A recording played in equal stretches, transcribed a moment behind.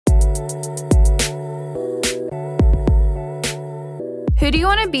Who do you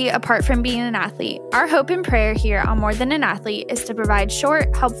want to be apart from being an athlete? Our hope and prayer here on More Than an Athlete is to provide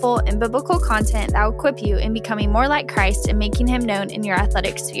short, helpful, and biblical content that will equip you in becoming more like Christ and making him known in your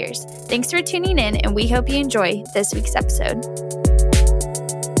athletic spheres. Thanks for tuning in, and we hope you enjoy this week's episode.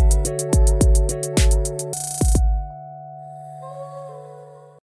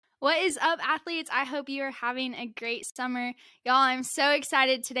 What is up, athletes? I hope you are having a great summer. Y'all, I'm so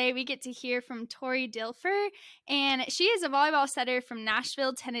excited today. We get to hear from Tori Dilfer, and she is a volleyball setter from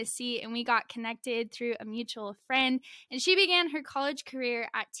Nashville, Tennessee, and we got connected through a mutual friend. And she began her college career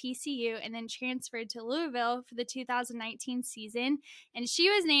at TCU and then transferred to Louisville for the 2019 season. And she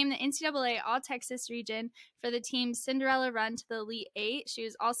was named the NCAA All-Texas region for the team's Cinderella run to the Elite Eight. She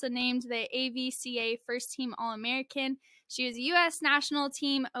was also named the AVCA First Team All-American. She was a U.S. national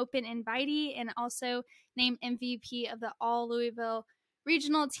team open invitee and also named MVP of the All-Louisville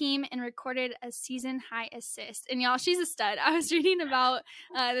regional team and recorded a season-high assist. And y'all, she's a stud. I was reading about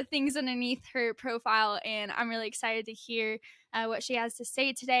the things underneath her profile, and I'm really excited to hear what she has to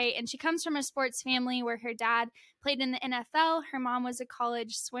say today. And she comes from a sports family where her dad played in the NFL, her mom was a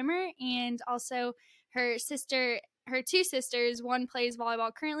college swimmer, and also her two sisters, one plays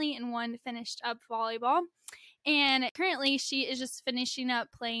volleyball currently and one finished up volleyball. And currently, she is just finishing up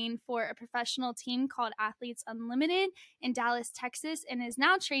playing for a professional team called Athletes Unlimited in Dallas, Texas, and is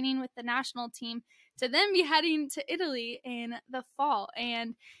now training with the national team to then be heading to Italy in the fall,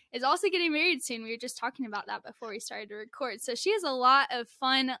 and is also getting married soon. We were just talking about that before we started to record. So she has a lot of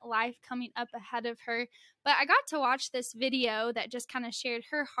fun life coming up ahead of her. But I got to watch this video that just kind of shared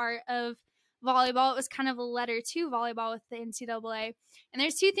her heart of volleyball. It was kind of a letter to volleyball with the NCAA. And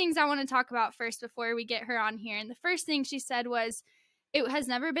there's two things I want to talk about first before we get her on here. And the first thing she said was it has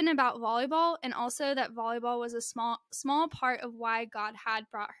never been about volleyball, and also that volleyball was a small part of why God had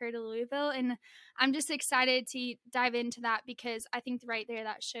brought her to Louisville. And I'm just excited to dive into that because I think right there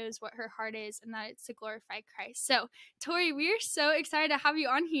that shows what her heart is and that it's to glorify Christ. So, Tori, we are so excited to have you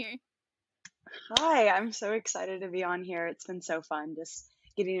on here. Hi, I'm so excited to be on here. It's been so fun just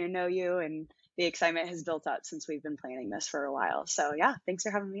getting to know you, and the excitement has built up since we've been planning this for a while. So yeah, thanks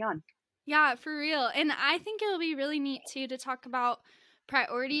for having me on. Yeah, for real. And I think it'll be really neat too to talk about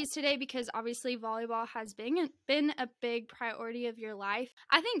priorities today because obviously volleyball has been a big priority of your life.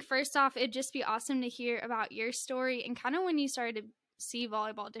 I think first off, it'd just be awesome to hear about your story and kind of when you started to see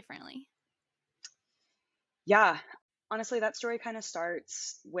volleyball differently. Yeah, honestly, that story kind of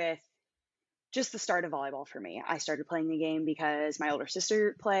starts with just the start of volleyball for me. I started playing the game because my older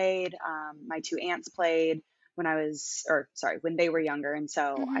sister played, my two aunts played when they were younger. And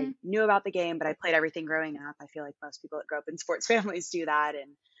so I knew about the game, but I played everything growing up. I feel like most people that grow up in sports families do that.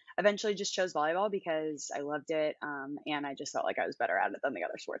 And eventually just chose volleyball because I loved it. And I just felt like I was better at it than the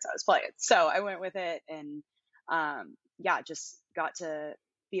other sports I was playing. So I went with it and just got to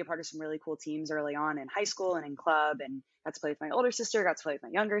be a part of some really cool teams early on in high school and in club, and got to play with my older sister, got to play with my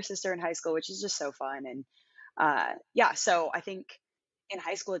younger sister in high school, which is just so fun. And so I think in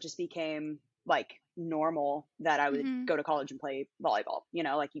high school it just became like normal that I would go to college and play volleyball. You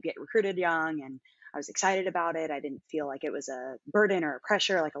know, like you get recruited young, and I was excited about it. I didn't feel like it was a burden or a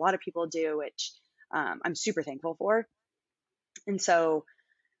pressure like a lot of people do, which I'm super thankful for. And so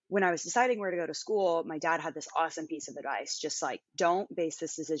when I was deciding where to go to school, my dad had this awesome piece of advice, just like, don't base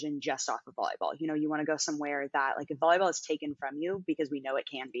this decision just off of volleyball. You know, you want to go somewhere that, like, if volleyball is taken from you, because we know it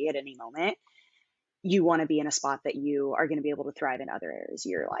can be at any moment, you want to be in a spot that you are going to be able to thrive in other areas of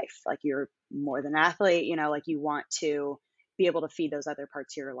your life. Like, you're more than an athlete, you know, like you want to be able to feed those other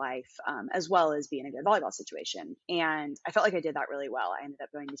parts of your life, as well as be in a good volleyball situation. And I felt like I did that really well. I ended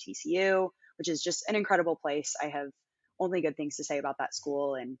up going to TCU, which is just an incredible place. I have only good things to say about that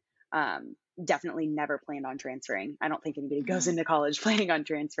school, and definitely never planned on transferring. I don't think anybody goes into college planning on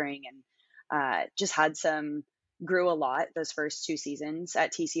transferring, and just grew a lot those first 2 seasons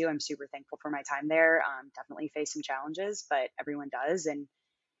at TCU. I'm super thankful for my time there. Definitely faced some challenges, but everyone does.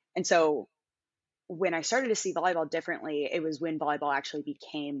 And so when I started to see volleyball differently, it was when volleyball actually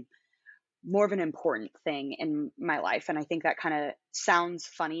became more of an important thing in my life. And I think that kind of sounds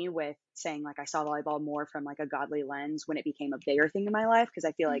funny with saying like I saw volleyball more from like a godly lens when it became a bigger thing in my life, because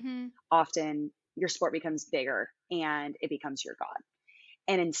I feel like often your sport becomes bigger and it becomes your God.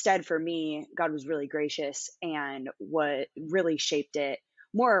 And instead, for me, God was really gracious, and what really shaped it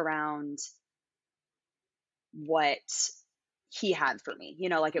more around what he had for me. You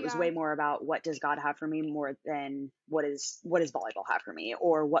know, like it was way more about what does God have for me more than what does volleyball have for me,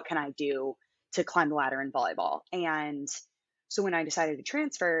 or what can I do to climb the ladder in volleyball. And so when I decided to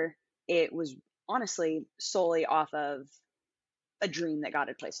transfer, it was honestly solely off of a dream that God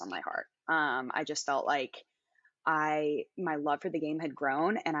had placed on my heart. I just felt like my love for the game had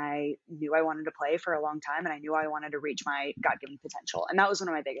grown, and I knew I wanted to play for a long time, and I knew I wanted to reach my God-given potential. And that was one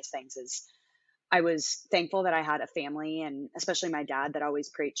of my biggest things. Is I was thankful that I had a family, and especially my dad, that always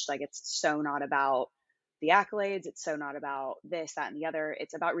preached, like, it's so not about the accolades. It's so not about this, that, and the other.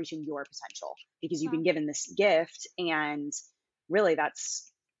 It's about reaching your potential, because you've Wow. been given this gift. And really,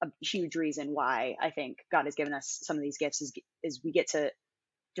 that's a huge reason why I think God has given us some of these gifts, is we get to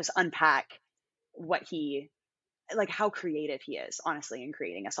just unpack what he, like, how creative he is, honestly, in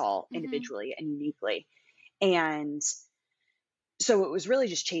creating us all Mm-hmm. individually and uniquely. And so it was really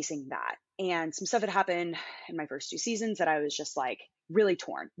just chasing that. And some stuff had happened in my first 2 seasons that I was just like really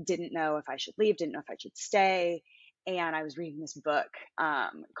torn. Didn't know if I should leave, didn't know if I should stay. And I was reading this book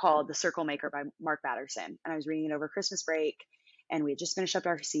called The Circle Maker by Mark Batterson. And I was reading it over Christmas break. And we had just finished up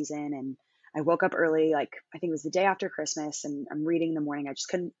our season. And I woke up early, like I think it was the day after Christmas. And I'm reading in the morning. I just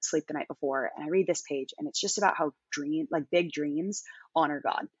couldn't sleep the night before. And I read this page, and it's just about how big dreams honor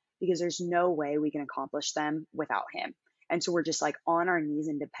God, because there's no way we can accomplish them without him. And so we're just like on our knees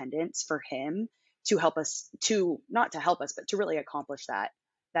in dependence for him to help us, to not to help us, but to really accomplish that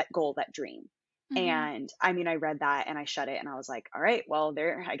goal, that dream. Mm-hmm. And I mean, I read that and I shut it, and I was like, all right, well,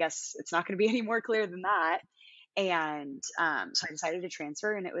 I guess it's not going to be any more clear than that. And so I decided to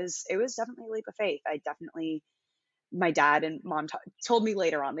transfer, and it was definitely a leap of faith. I definitely, my dad and mom told me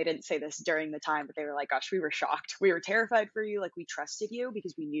later on, they didn't say this during the time, but they were like, gosh, we were shocked. We were terrified for you. Like, we trusted you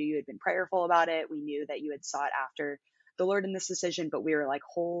because we knew you had been prayerful about it. We knew that you had sought after the Lord in this decision, but we were like,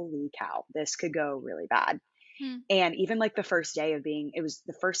 holy cow, this could go really bad. Hmm. And even like the first day of it was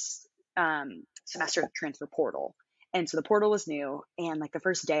the first semester of the transfer portal. And so the portal was new. And like the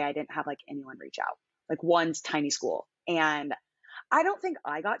first day, I didn't have like anyone reach out, like one tiny school. And I don't think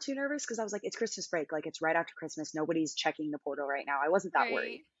I got too nervous, because I was like, it's Christmas break. Like, it's right after Christmas. Nobody's checking the portal right now. I wasn't that Right.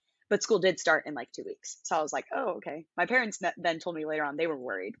 worried. But school did start in like 2 weeks. So I was like, oh, okay. My parents then told me later on they were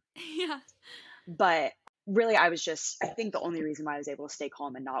worried. Yeah. But really, I think the only reason why I was able to stay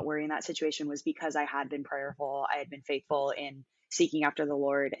calm and not worry in that situation was because I had been prayerful. I had been faithful in seeking after the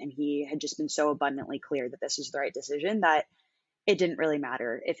Lord. And he had just been so abundantly clear that this was the right decision, that it didn't really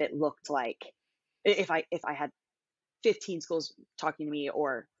matter if it looked like, if I had 15 schools talking to me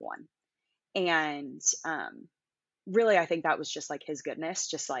or one. And really, I think that was just like his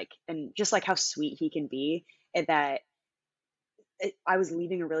goodness, and just like how sweet he can be, and that I was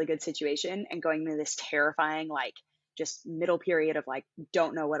leaving a really good situation and going into this terrifying, like, just middle period of like,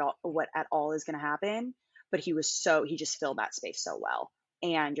 don't know what at all is going to happen. But he just filled that space so well,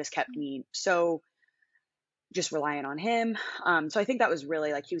 and just kept me so just relying on him. So I think that was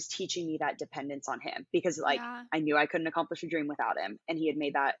really like, he was teaching me that dependence on him, because like Yeah. I knew I couldn't accomplish a dream without him. And he had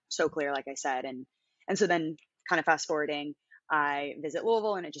made that so clear, like I said. And so then, kind of fast forwarding, I visit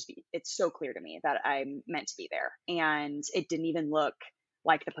Louisville, and it's so clear to me that I'm meant to be there. And it didn't even look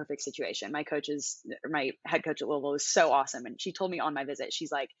like the perfect situation. My head coach at Louisville was so awesome. And she told me on my visit,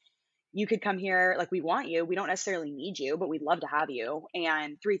 she's like, you could come here. Like, we want you. We don't necessarily need you, but we'd love to have you.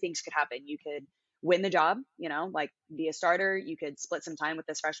 And three things could happen. You could win the job, like be a starter. You could split some time with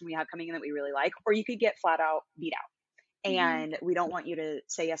this freshman we have coming in that we really like, or you could get flat out beat out. Mm-hmm. And we don't want you to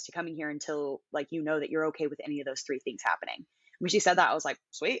say yes to coming here until like, that you're okay with any of those three things happening. When she said that, I was like,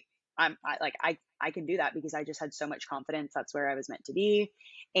 sweet. I can do that, because I just had so much confidence. That's where I was meant to be.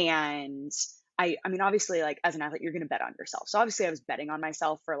 And I mean, obviously, like, as an athlete, you're going to bet on yourself. So obviously I was betting on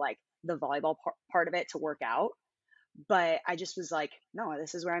myself for like the volleyball part of it to work out. But I just was like, no,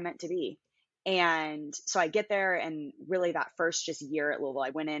 this is where I'm meant to be. And so I get there, and really that first just year at Louisville, I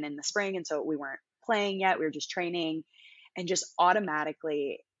went in the spring. And so we weren't playing yet. We were just training, and just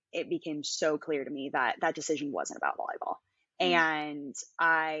automatically it became so clear to me that that decision wasn't about volleyball. Mm.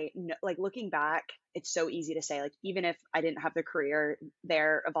 And like, looking back, it's so easy to say, like, even if I didn't have the career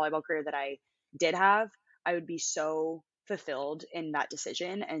there, a volleyball career that I did have, I would be so fulfilled in that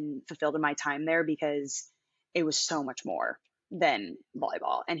decision and fulfilled in my time there, because it was so much more than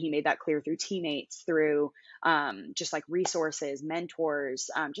volleyball. And he made that clear through teammates, through just like resources, mentors,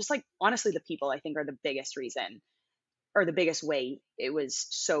 just like, honestly, the people, I think, are the biggest reason, or the biggest way it was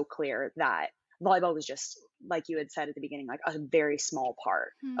so clear that volleyball was just, like you had said at the beginning, like a very small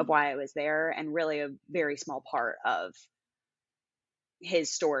part of Hmm. why I was there, and really a very small part of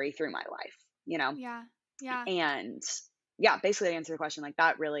his story through my life. Yeah. Yeah. And yeah, basically, to answer the question, like,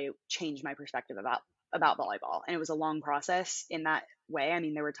 that really changed my perspective about volleyball. And it was a long process in that way. I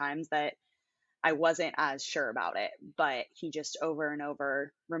mean, there were times that I wasn't as sure about it, but he just over and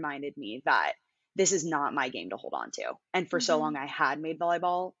over reminded me that this is not my game to hold on to. And for so Mm-hmm. long, I had made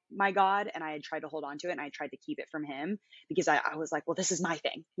volleyball my God, and I had tried to hold on to it, and I tried to keep it from him, because I was like, well, this is my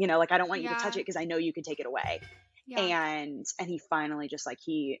thing. Like, I don't want you to touch Yeah. it, because I know you could take it away. Yeah. And he finally just like,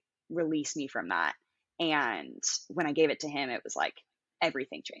 he released me from that. And when I gave it to him, it was like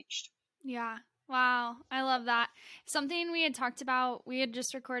everything changed. Yeah. Wow. I love that. Something we had talked about, we had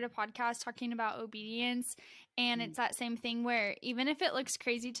just recorded a podcast talking about obedience. And Mm, it's that same thing where even if it looks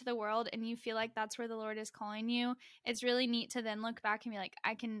crazy to the world and you feel like that's where the Lord is calling you, it's really neat to then look back and be like,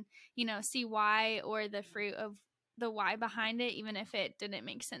 I can, see why or the fruit of the why behind it, even if it didn't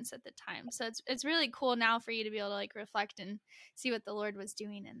make sense at the time. So it's really cool now for you to be able to like reflect and see what the Lord was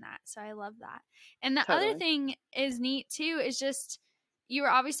doing in that. So I love that. And the other totally. thing is neat too, is just you were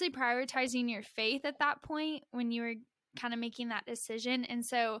obviously prioritizing your faith at that point when you were kind of making that decision. And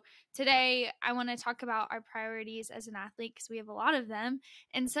so today I want to talk about our priorities as an athlete because we have a lot of them.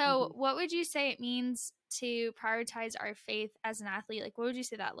 And so, Hmm. what would you say it means to prioritize our faith as an athlete? Like, what would you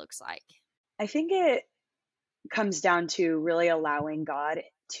say that looks like? I think it comes down to really allowing God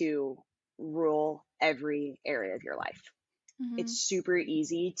to rule every area of your life. Mm-hmm. It's super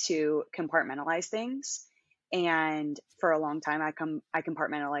easy to compartmentalize things. And for a long time, I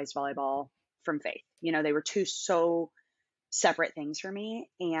compartmentalized volleyball from faith. They were two so separate things for me.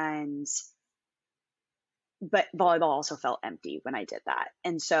 But volleyball also felt empty when I did that.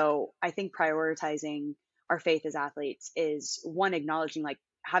 And so I think prioritizing our faith as athletes is one, acknowledging, like,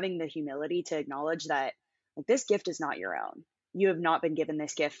 having the humility to acknowledge that, like, this gift is not your own. You have not been given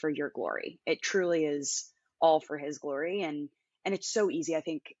this gift for your glory. It truly is all for his glory. And it's so easy. I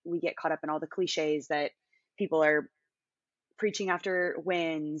think we get caught up in all the cliches that people are preaching after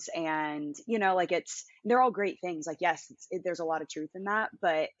wins, and like, they're all great things. Like, yes, there's a lot of truth in that,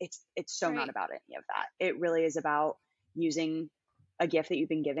 but it's so not Right. about any of that. It really is about using a gift that you've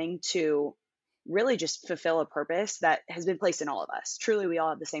been giving to really just fulfill a purpose that has been placed in all of us. Truly, we all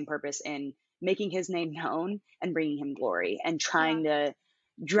have the same purpose in making his name known and bringing him glory, and Yeah. trying to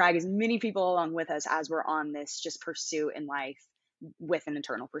drag as many people along with us as we're on this just pursuit in life with an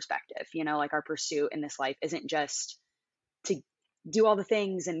eternal perspective. Like, our pursuit in this life isn't just to do all the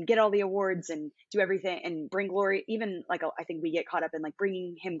things and get all the awards and do everything and bring glory. Even, like, I think we get caught up in, like,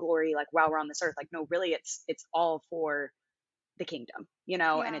 bringing him glory, like, while we're on this earth. Like, no, really, it's all for the kingdom, and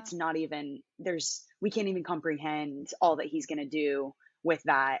Yeah. it's not even, we can't even comprehend all that he's going to do with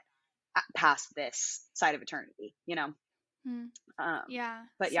that past this side of eternity. Mm. um Yeah.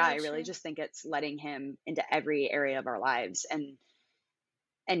 but yeah, So I really true. just think it's letting him into every area of our lives, and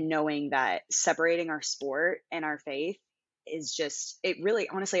knowing that separating our sport and our faith is just, it really,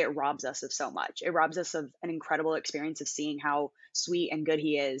 honestly, it robs us of so much. It robs us of an incredible experience of seeing how sweet and good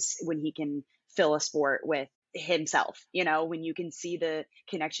he is when he can fill a sport with himself. When you can see the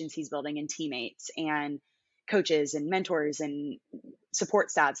connections he's building in teammates and coaches and mentors and support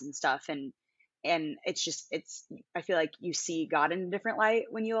stats and stuff. And it's I feel like you see God in a different light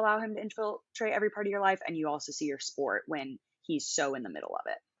when you allow him to infiltrate every part of your life, and you also see your sport when he's so in the middle of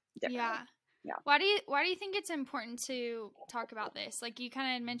it differently. Yeah. Yeah. Why do you think it's important to talk about this? Like you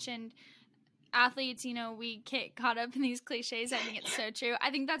kind of mentioned athletes, we get caught up in these cliches. I think it's so true.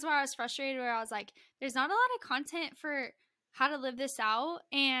 I think that's why I was frustrated where I was like, there's not a lot of content for how to live this out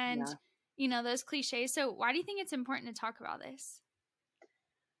and, Yeah. those cliches. So why do you think it's important to talk about this?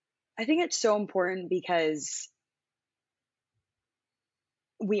 I think it's so important because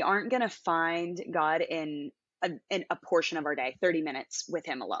we aren't going to find God in a portion of our day, 30 minutes with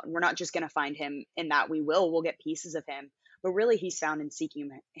him alone. We're not just going to find him in that. We'll get pieces of him, but really he's found in seeking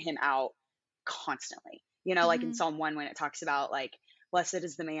him out constantly. Like in Mm-hmm. Psalm 1, when it talks about, like, blessed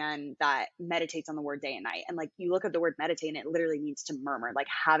is the man that meditates on the word day and night. And, like, you look at the word meditate and it literally means to murmur, like,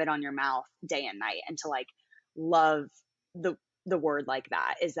 have it on your mouth day and night, and to, like, love the word like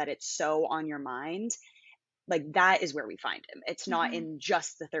that, is that it's so on your mind. Like, that is where we find him. It's not Mm-hmm. in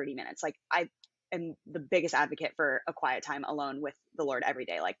just the 30 minutes. Like, I am the biggest advocate for a quiet time alone with the Lord every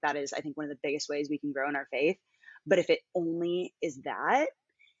day. Like, that is, I think, one of the biggest ways we can grow in our faith. But if it only is that,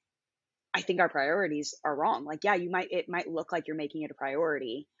 I think our priorities are wrong. Like, yeah, it might look like you're making it a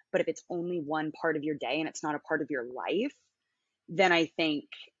priority, but if it's only one part of your day and it's not a part of your life, then I think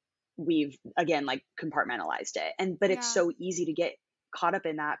we've, again, like, compartmentalized it. But it's Yeah. so easy to get caught up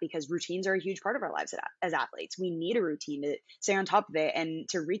in that because routines are a huge part of our lives as athletes. We need a routine to stay on top of it and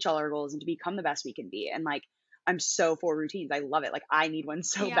to reach all our goals and to become the best we can be. And, like, I'm so for routines. I love it. Like, I need one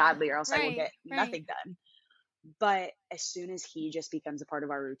so Yeah. badly, or else I will Right. get Right. nothing done. But as soon as he just becomes a part of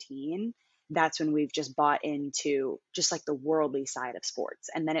our routine, that's when we've just bought into just, like, the worldly side of sports.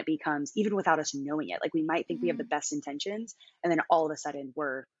 And then it becomes, even without us knowing it, like, we might think we have Mm-hmm. the best intentions, and then all of a sudden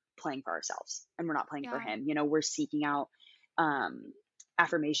we're playing for ourselves and we're not playing for Yeah. him. We're seeking out um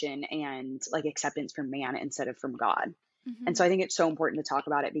affirmation and, like, acceptance from man instead of from God. And so I think it's so important to talk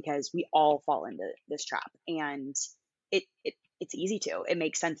about it because we all fall into this trap, and it's easy to. It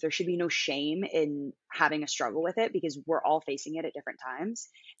makes sense. There should be no shame in having a struggle with it because we're all facing it at different times.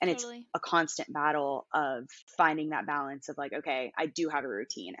 And it's Totally. a constant battle of finding that balance of like, okay, I do have a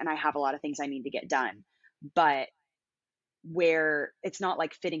routine and I have a lot of things I need to get done. But where it's not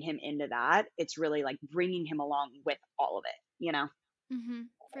like fitting him into that, it's really like bringing him along with all of it.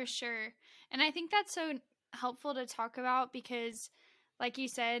 For sure. And I think that's so helpful to talk about because, like you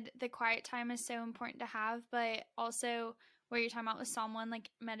said, the quiet time is so important to have, but also what you're talking about with Psalm 1, like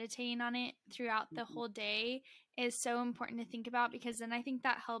meditating on it throughout the Mhm. whole day is so important to think about because then I think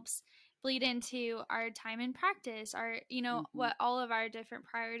that helps bleed into our time in practice, Mhm. what all of our different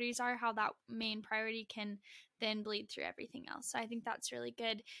priorities are, how that main priority can then bleed through everything else. So I think that's really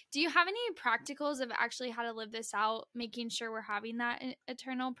good. Do you have any practicals of actually how to live this out, making sure we're having that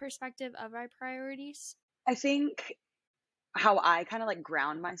eternal perspective of our priorities? I think how I kind of like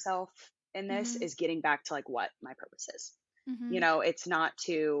ground myself in this Mhm. is getting back to like what my purpose is. Mhm. It's not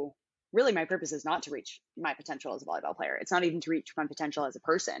to really, my purpose is not to reach my potential as a volleyball player. It's not even to reach my potential as a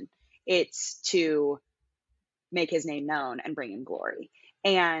person. It's to make his name known and bring him glory.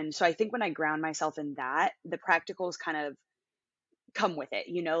 And so I think when I ground myself in that, the practicals kind of come with it,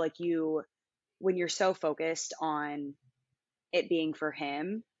 like when you're so focused on it being for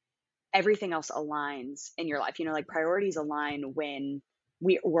him, everything else aligns in your life. Like priorities align when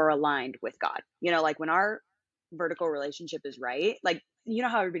we're aligned with God. Like when our vertical relationship is right, like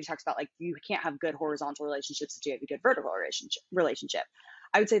how everybody talks about like you can't have good horizontal relationships if you have a good vertical relationship.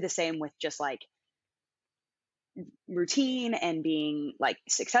 I would say the same with just like routine and being like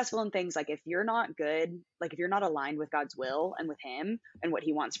successful in things. Like if you're not good, like if you're not aligned with God's will and with him and what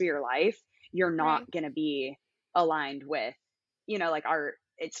he wants for your life, you're not Right. going to be aligned with, like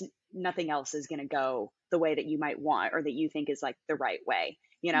it's nothing else is going to go the way that you might want or that you think is like the right way.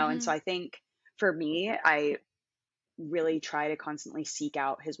 And so Mhm. I think for me, I really try to constantly seek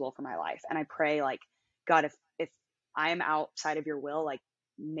out his will for my life. And I pray like, God, if I am outside of your will, like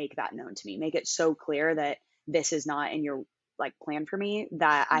make that known to me. Make it so clear that this is not in your like plan for me,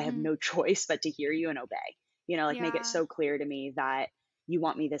 that I have Mhm. no choice but to hear you and obey. Like make it Yeah. so clear to me that you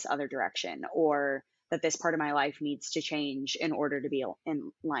want me this other direction, or that this part of my life needs to change in order to be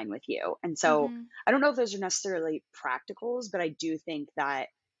in line with you. And so Mhm. I don't know if those are necessarily practicals, but I do think that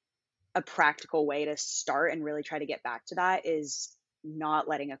a practical way to start and really try to get back to that is not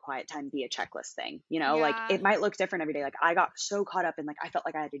letting a quiet time be a checklist thing. Like Yeah. it might look different every day. Like I got so caught up in like I felt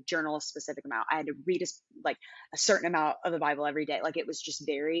like I had to journal a specific amount. I had to read like a certain amount of the Bible every day. Like it was just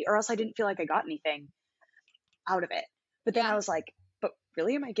very, or else I didn't feel like I got anything out of it. But then I Yeah. was like, but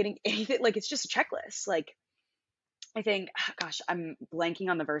really, am I getting anything? Like it's just a checklist. Like I think, gosh, I'm blanking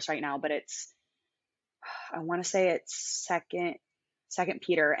on the verse right now, but I want to say it's second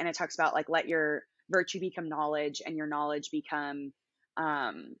Peter, and it talks about like let your virtue become knowledge and your knowledge become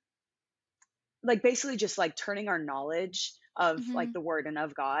um like basically just like turning our knowledge of like Mhm. the word and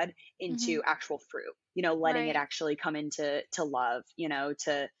of God into Mhm. actual fruit, letting it Right. actually come into to love,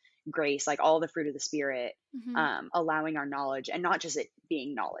 to grace, like all the fruit of the spirit, Mhm. allowing our knowledge and not just it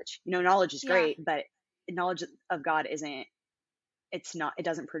being knowledge. Knowledge is Yeah. great, but knowledge of God isn't, it's not, it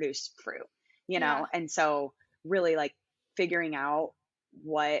doesn't produce fruit, Yeah. and so really like figuring out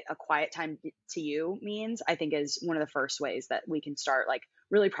what a quiet time to you means, I think is one of the first ways that we can start like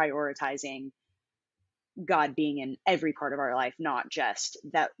really prioritizing God being in every part of our life, not just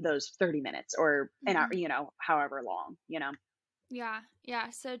those 30 minutes or an hour, Mhm. however long. Yeah. Yeah,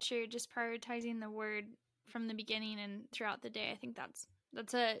 so true. Just prioritizing the word from the beginning and throughout the day. I think that's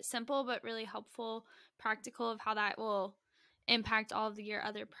a simple but really helpful practical of how that will impact all of your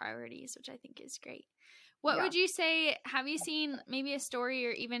other priorities, which I think is great. What Yeah, would you say, have you seen maybe a story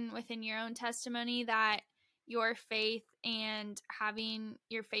or even within your own testimony that your faith and having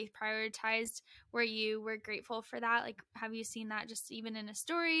your faith prioritized where you were grateful for that? Like, have you seen that just even in a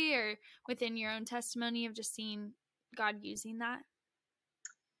story or within your own testimony of just seeing God using that?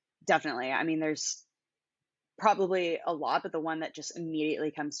 definitely. I mean, there's probably a lot, but the one that just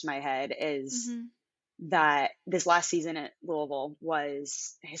immediately comes to my head is Mhm. that this last season at Louisville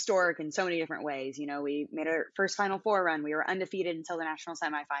was historic in so many different ways. We made our first Final Four run. We were undefeated until the national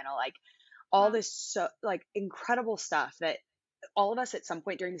semifinal. Like all Wow. this so like incredible stuff that all of us at some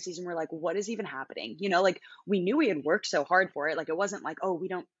point during the season were like, what is even happening? Like we knew we had worked so hard for it. Like it wasn't like, oh, we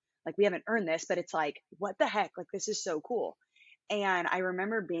don't, like we haven't earned this, but it's like, what the heck? Like this is so cool. And I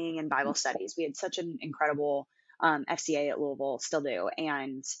remember being in Bible studies. We had such an incredible FCA at Louisville, still do.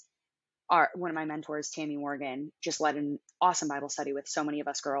 And one of my mentors, Tammy Morgan, just led an awesome Bible study with so many of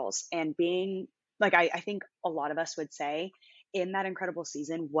us girls. And being like I think a lot of us would say in that incredible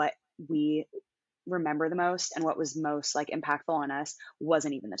season, what we remember the most and what was most like impactful on us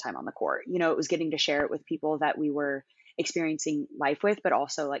wasn't even the time on the court. It was getting to share it with people that we were experiencing life with, but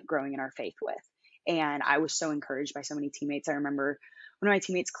also like growing in our faith with. And I was so encouraged by so many teammates. I remember one of my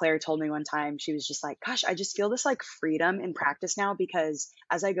teammates, Claire, told me one time, she was just like, gosh, I just feel this like freedom in practice now, because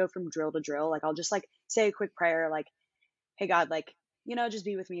as I go from drill to drill, like I'll just like say a quick prayer, like, hey God, like, just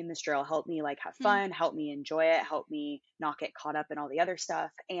be with me in this drill. Help me like have Mm. fun, help me enjoy it, help me not get caught up in all the other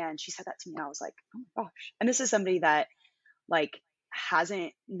stuff. And she said that to me, and I was like, oh my gosh. And this is somebody that like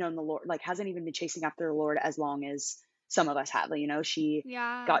hasn't known the Lord, like hasn't even been chasing after the Lord as long as some of us have. She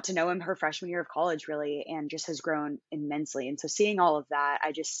Yeah. got to know him her freshman year of college, really, and just has grown immensely. And so seeing all of that,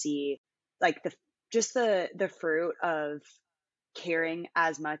 I just see like the fruit of caring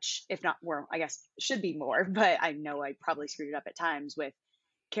as much, if not more, I guess should be more, but I know I probably screwed it up at times with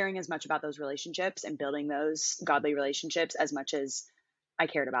caring as much about those relationships and building those godly relationships as much as I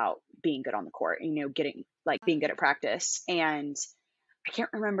cared about being good on the court, getting like being good at practice. And I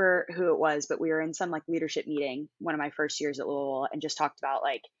can't remember who it was, but we were in some like leadership meeting one of my first years at Louisville, and just talked about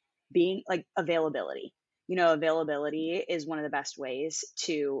like being like availability. Availability is one of the best ways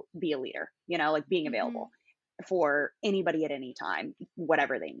to be a leader, like being Mm-hmm. available for anybody at any time,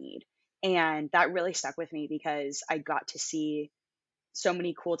 whatever they need. And that really stuck with me because I got to see so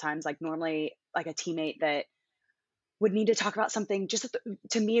many cool times. Like normally, like a teammate that would need to talk about something, just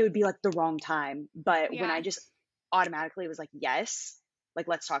to me, it would be like the wrong time. But when I Yeah. just automatically was like, yes, like,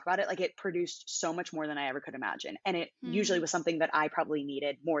 let's talk about it. Like it produced so much more than I ever could imagine. And it usually Mm. was something that I probably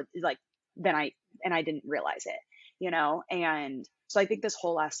needed more like than and I didn't realize it, And so I think this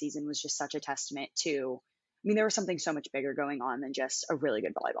whole last season was just such a testament to, there was something so much bigger going on than just a really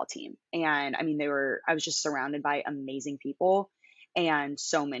good volleyball team. And I was just surrounded by amazing people, and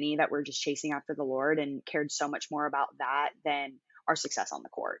so many that were just chasing after the Lord and cared so much more about that than our success on the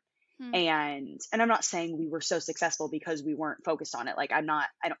court. Mm. And I'm not saying we were so successful because we weren't focused on it. Like I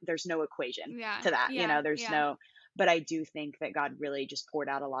don't, there's no equation Yeah. to that, Yeah. there's Yeah. no, but I do think that God really just poured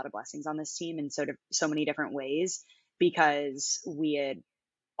out a lot of blessings on this team in so many different ways, because we had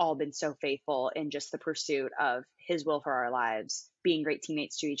all been so faithful in just the pursuit of his will for our lives, being great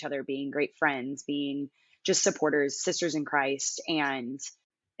teammates to each other, being great friends, being just supporters, sisters in Christ. And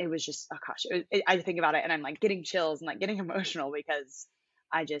it was just, oh gosh, I think about it and I'm like getting chills and like getting emotional, because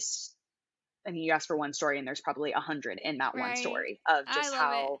I just, you asked for one story and there's probably 100 in that one Right. story of I just love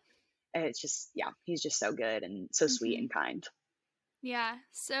it. how it's just, yeah, he's just so good and so sweet Mm-hmm. and kind. Yeah,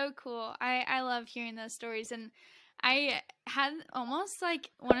 so cool. I love hearing those stories, and I had almost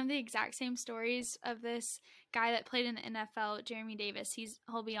like one of the exact same stories of this guy that played in the NFL, Jeremy Davis.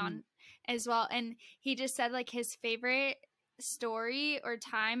 He'll be Mm, on as well, and he just said like his favorite story or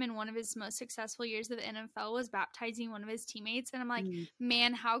time in one of his most successful years of the NFL was baptizing one of his teammates. And I'm like, mm,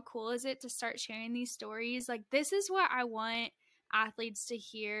 man, how cool is it to start sharing these stories? Like, this is what I want athletes to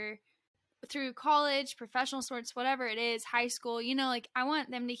hear through college, professional sports, whatever it is, high school, like I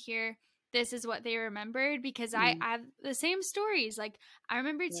want them to hear this is what they remembered, because mm, I have the same stories. Like I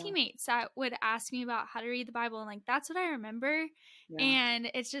remember yeah, teammates that would ask me about how to read the Bible, and like that's what I remember. yeah,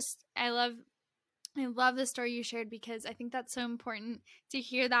 And it's just I love the story you shared, because I think that's so important to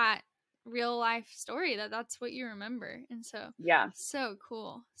hear that real life story, that's what you remember. And yeah, so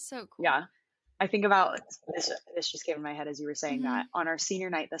cool. So cool. yeah. I think about this. This just came in my head as you were saying that. Mhm. On our senior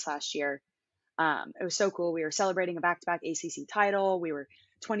night this last year, it was so cool. We were celebrating a back-to-back ACC title. We were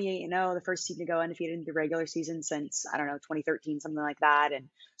 28-0, the first team to go undefeated in the regular season since, I don't know, 2013, something like that. And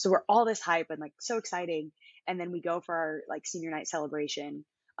so we're all this hype and like so exciting. And then we go for our like senior night celebration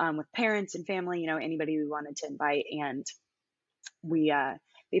with parents and family, anybody we wanted to invite. And we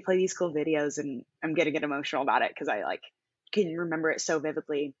they play these cool videos, and I'm getting get emotional about it because I like can remember it so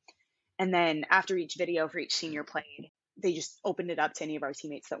vividly. And then after each video for each senior played, they just opened it up to any of our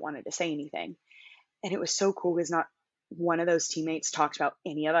teammates that wanted to say anything. And it was so cool because not one of those teammates talked about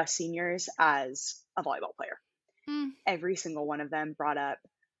any of us seniors as a volleyball player. Mm. Every single one of them brought up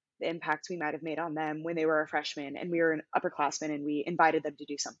the impacts we might have made on them when they were a freshman and we were an upperclassman and we invited them to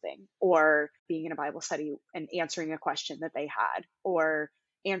do something, or being in a Bible study and answering a question that they had, or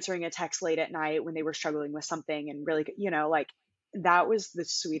answering a text late at night when they were struggling with something. And really, like that was the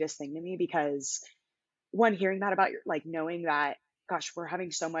sweetest thing to me, because one, hearing that about like knowing that, gosh, we're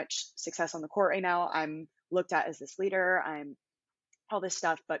having so much success on the court right now. I'm looked at as this leader. I'm all this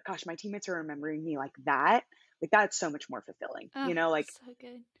stuff, but gosh, my teammates are remembering me like that. Like that's so much more fulfilling, Oh, like so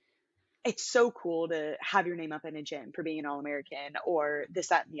good. it's so cool to have your name up in a gym for being an All-American or this,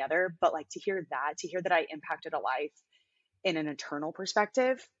 that, and the other. But like to hear that I impacted a life in an eternal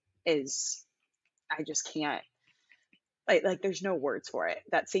perspective is I just can't, like there's no words for it.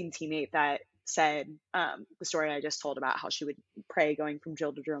 That same teammate that said the story I just told about how she would pray going from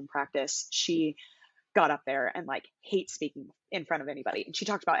drill to drill in practice, she got up there and like hates speaking in front of anybody. And she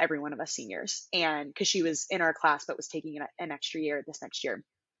talked about every one of us seniors, and because she was in our class but was taking an extra year this next year,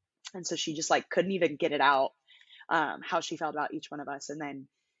 and so she just like couldn't even get it out, how she felt about each one of us. And then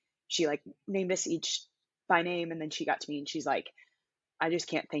she like named us each by name, and then she got to me and she's like, I just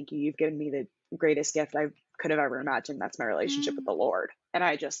can't thank you. You've given me the greatest gift I could have ever imagined. That's my relationship with the Lord. And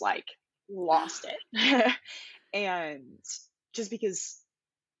I just like lost it. And just because,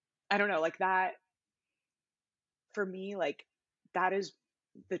 I don't know, like that for me, like that is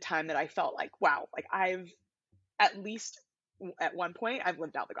the time that I felt like, wow, like I've at least at one point I've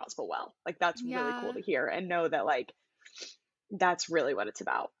lived out the gospel well. Like that's really cool Yeah. to hear and know that like that's really what it's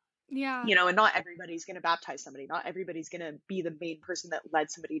about. Yeah. You know, and not everybody's going to baptize somebody. Not everybody's going to be the main person that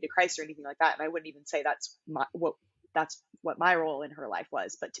led somebody to Christ or anything like that. And I wouldn't even say that's what my role in her life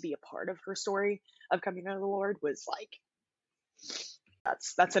was. But to be a part of her story of coming to the Lord was like,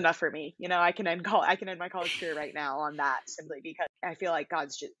 that's enough for me. You know, I can end my college career right now on that, simply because I feel like God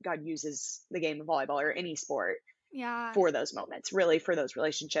uses the game of volleyball or any sport Yeah. for those moments, really for those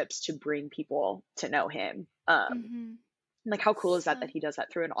relationships, to bring people to know Him. Like how cool is that he does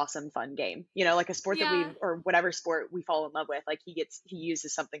that through an awesome fun game, you know, like a sport that or whatever sport we fall in love with, like he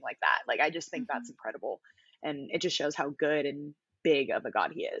uses something like that. Like I just think that's incredible, and it just shows how good and big of a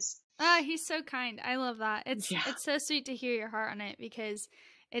God He is. He's so kind. I love that. It's so sweet to hear your heart on it, because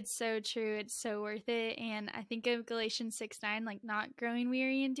it's so true. It's so worth it. And I think of Galatians 6:9, like not growing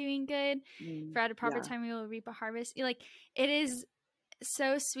weary and doing good, for at a proper time we will reap a harvest. Like it is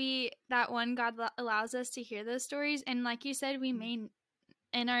so sweet that God allows us to hear those stories. And like you said, we may,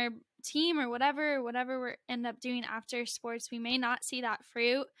 in our team or whatever we end up doing after sports, we may not see that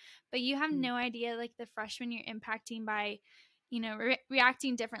fruit, but you have no idea, like the freshmen you're impacting by, you know,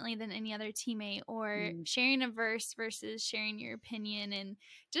 reacting differently than any other teammate, or sharing a verse versus sharing your opinion, and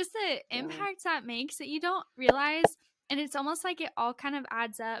just the impact that makes that you don't realize. And it's almost like it all kind of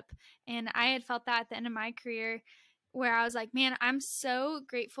adds up. And I had felt that at the end of my career, where I was like, man, I'm so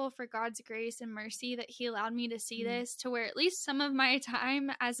grateful for God's grace and mercy that He allowed me to see this, to where at least some of my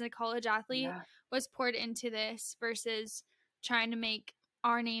time as a college athlete was poured into this, versus trying to make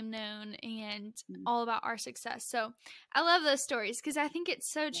our name known and all about our success. So I love those stories, because I think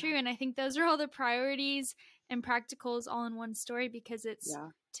it's so true. And I think those are all the priorities and practicals all in one story, because it's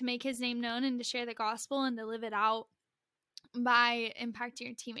to make His name known and to share the gospel and to live it out by impacting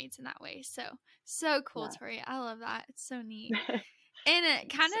your teammates in that way. So cool, Tori. I love that. It's so neat. And it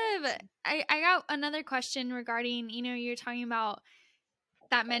kind of, I got another question regarding, you know, you're talking about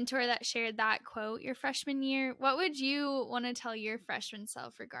that mentor that shared that quote your freshman year. What would you want to tell your freshman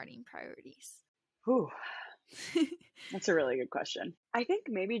self regarding priorities? Ooh, that's a really good question. I think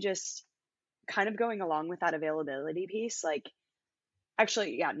maybe just kind of going along with that availability piece, like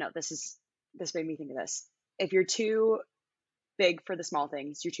actually, this made me think of this. If you're too big for the small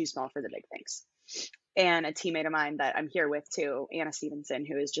things, you're too small for the big things. And a teammate of mine that I'm here with too, Anna Stevenson,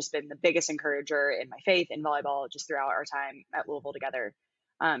 who has just been the biggest encourager in my faith in volleyball just throughout our time at Louisville together.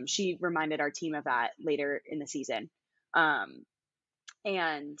 She reminded our team of that later in the season.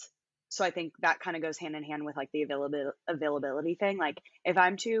 And so I think that kind of goes hand in hand with like the availability thing. Like if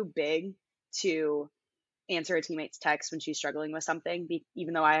I'm too big to answer a teammate's text when she's struggling with something,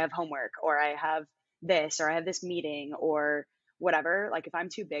 even though I have homework or I have this or I have this meeting or whatever, like if I'm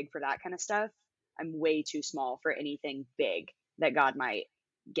too big for that kind of stuff, I'm way too small for anything big that God might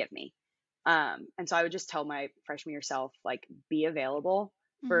give me. And so I would just tell my freshman year self, like, be available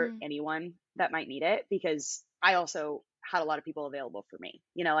for anyone that might need it, because I also had a lot of people available for me.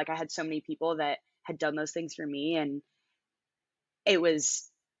 You know, like I had so many people that had done those things for me, and it was,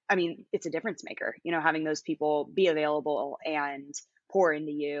 I mean, it's a difference maker, you know, having those people be available and pour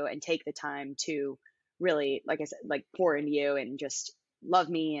into you and take the time to really, like I said, like pour into you and just love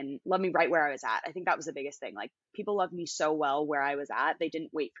me right where I was at. I think that was the biggest thing. Like people loved me so well where I was at. They didn't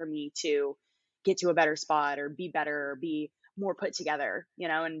wait for me to get to a better spot or be better or be more put together, you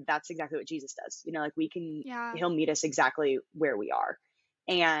know, and that's exactly what Jesus does. You know, like He'll meet us exactly where we are.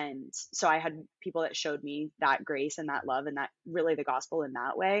 And so I had people that showed me that grace and that love and that really the gospel in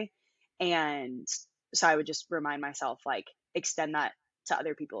that way. And so I would just remind myself, like, extend that to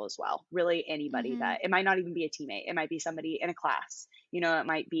other people as well. Really anybody that, it might not even be a teammate. It might be somebody in a class, you know, it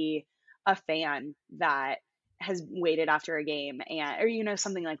might be a fan that has waited after a game or, you know,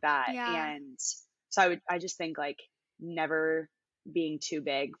 something like that. And so I just think like never being too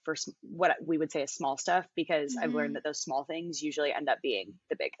big for what we would say is small stuff, because I've learned that those small things usually end up being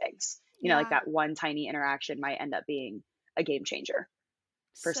the big things. like Yeah. that one tiny interaction might end up being a game changer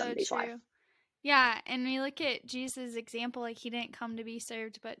for So somebody's life. true. Yeah, and we look at Jesus' example, like he didn't come to be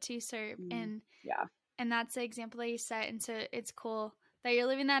served, but to serve. Yeah. And that's the example that he set. And so it's cool that you're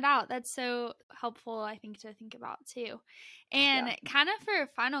living that out. That's so helpful, I think, to think about too. And Yeah. kind of for a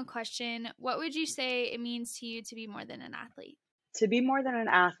final question, what would you say it means to you to be more than an athlete? To be more than an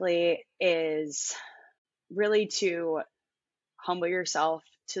athlete is really to humble yourself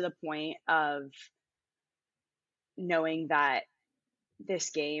to the point of knowing that this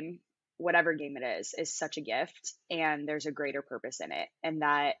game, whatever game it is such a gift, and there's a greater purpose in it, and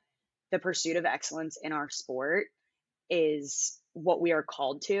that the pursuit of excellence in our sport is what we are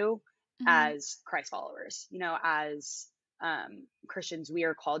called to Mm-hmm. as Christ followers. As Christians, we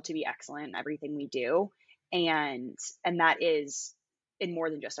are called to be excellent in everything we do, and that is in more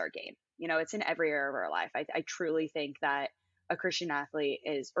than just our game. It's in every area of our life. I truly think that a Christian athlete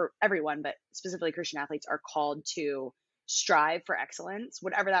is, or everyone, but specifically Christian athletes, are called to strive for excellence,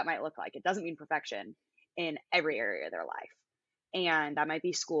 whatever that might look like. It doesn't mean perfection in every area of their life. And that might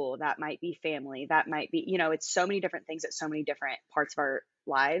be school, that might be family, that might be, it's so many different things at so many different parts of our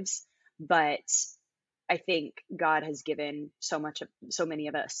lives. But I think God has given so many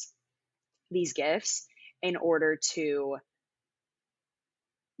of us these gifts in order to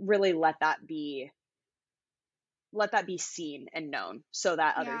really let that be seen and known so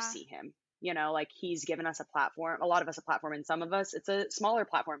that others see him. Like he's given us a platform, a lot of us a platform, and some of us, it's a smaller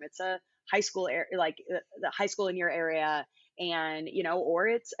platform. It's a high school, like the high school in your area, and, or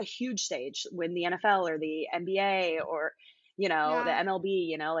it's a huge stage when the NFL or the NBA or, the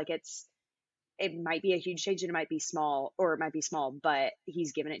MLB, like it might be a huge stage and it might be small, but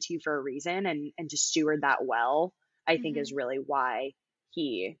he's given it to you for a reason, and to steward that well, I think is really why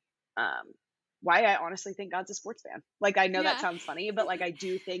why I honestly think God's a sports fan. Like, I know that sounds funny, but like, I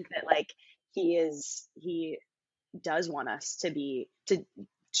do think that like he does want us to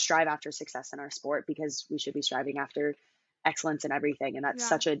strive after success in our sport, because we should be striving after excellence in everything. And that's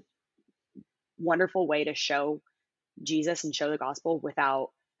such a wonderful way to show Jesus and show the gospel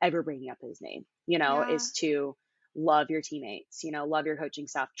without ever bringing up his name, is to love your teammates, love your coaching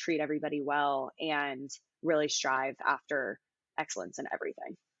staff, treat everybody well, and really strive after excellence in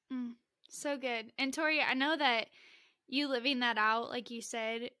everything. So good. And Tori, I know that you living that out, like you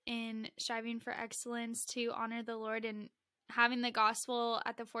said, in striving for excellence to honor the Lord and having the gospel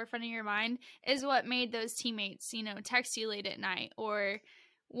at the forefront of your mind is what made those teammates, text you late at night or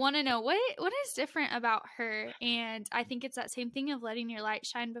want to know what is different about her. And I think it's that same thing of letting your light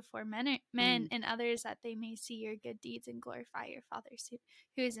shine before men and others, that they may see your good deeds and glorify your Father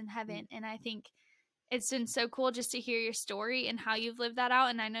who is in heaven. And I think it's been so cool just to hear your story and how you've lived that out.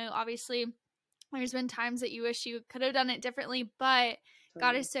 And I know obviously there's been times that you wish you could have done it differently, but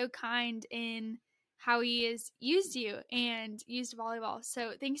God is so kind in how he has used you and used volleyball.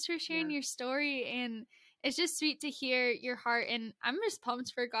 So thanks for sharing your story. And it's just sweet to hear your heart. And I'm just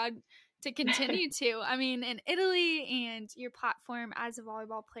pumped for God to continue to, in Italy and your platform as a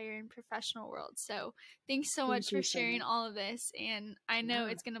volleyball player in professional world. So thanks so much for sharing all of this. And I know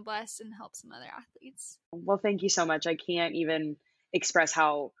it's going to bless and help some other athletes. Well, thank you so much. I can't even express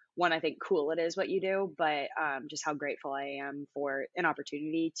how, one, I think cool it is what you do, but just how grateful I am for an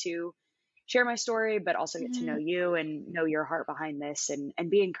opportunity to share my story, but also get to know you and know your heart behind this, and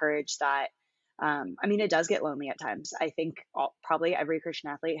be encouraged that it does get lonely at times. I think probably every Christian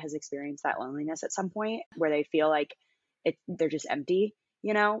athlete has experienced that loneliness at some point where they feel like they're just empty,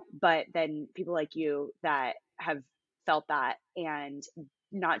 but then people like you that have felt that, and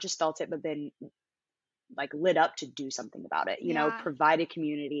not just felt it, but been like lit up to do something about it, provide a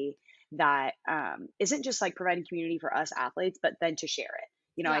community that isn't just like providing community for us athletes, but then to share it.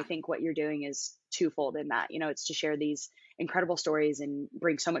 I think what you're doing is twofold in that, it's to share these incredible stories and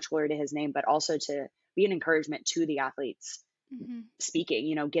bring so much glory to his name, but also to be an encouragement to the athletes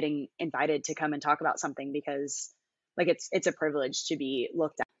speaking, getting invited to come and talk about something, because like it's a privilege to be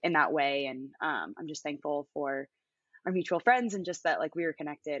looked at in that way. And I'm just thankful for our mutual friends, and just that like we were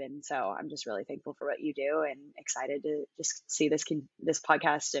connected. And so I'm just really thankful for what you do, and excited to just see this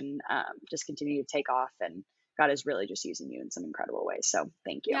podcast and just continue to take off. And God is really just using you in some incredible ways. So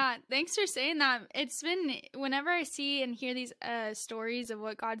thank you. Yeah, thanks for saying that. It's been, whenever I see and hear these stories of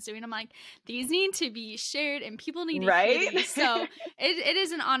what God's doing, I'm like, these need to be shared and people need to hear these. So it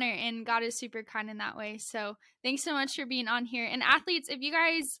is an honor, and God is super kind in that way. So thanks so much for being on here. And athletes, if you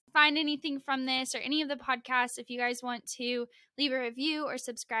guys find anything from this or any of the podcasts, if you guys want to leave a review or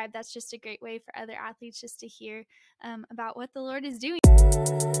subscribe, that's just a great way for other athletes just to hear about what the Lord is doing.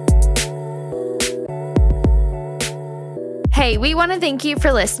 Hey, we want to thank you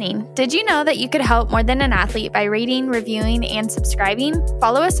for listening. Did you know that you could help More Than an Athlete by rating, reviewing, and subscribing?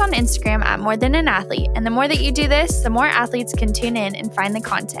 Follow us on Instagram at More Than an Athlete, and the more that you do this, the more athletes can tune in and find the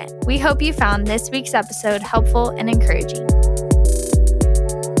content. We hope you found this week's episode helpful and encouraging.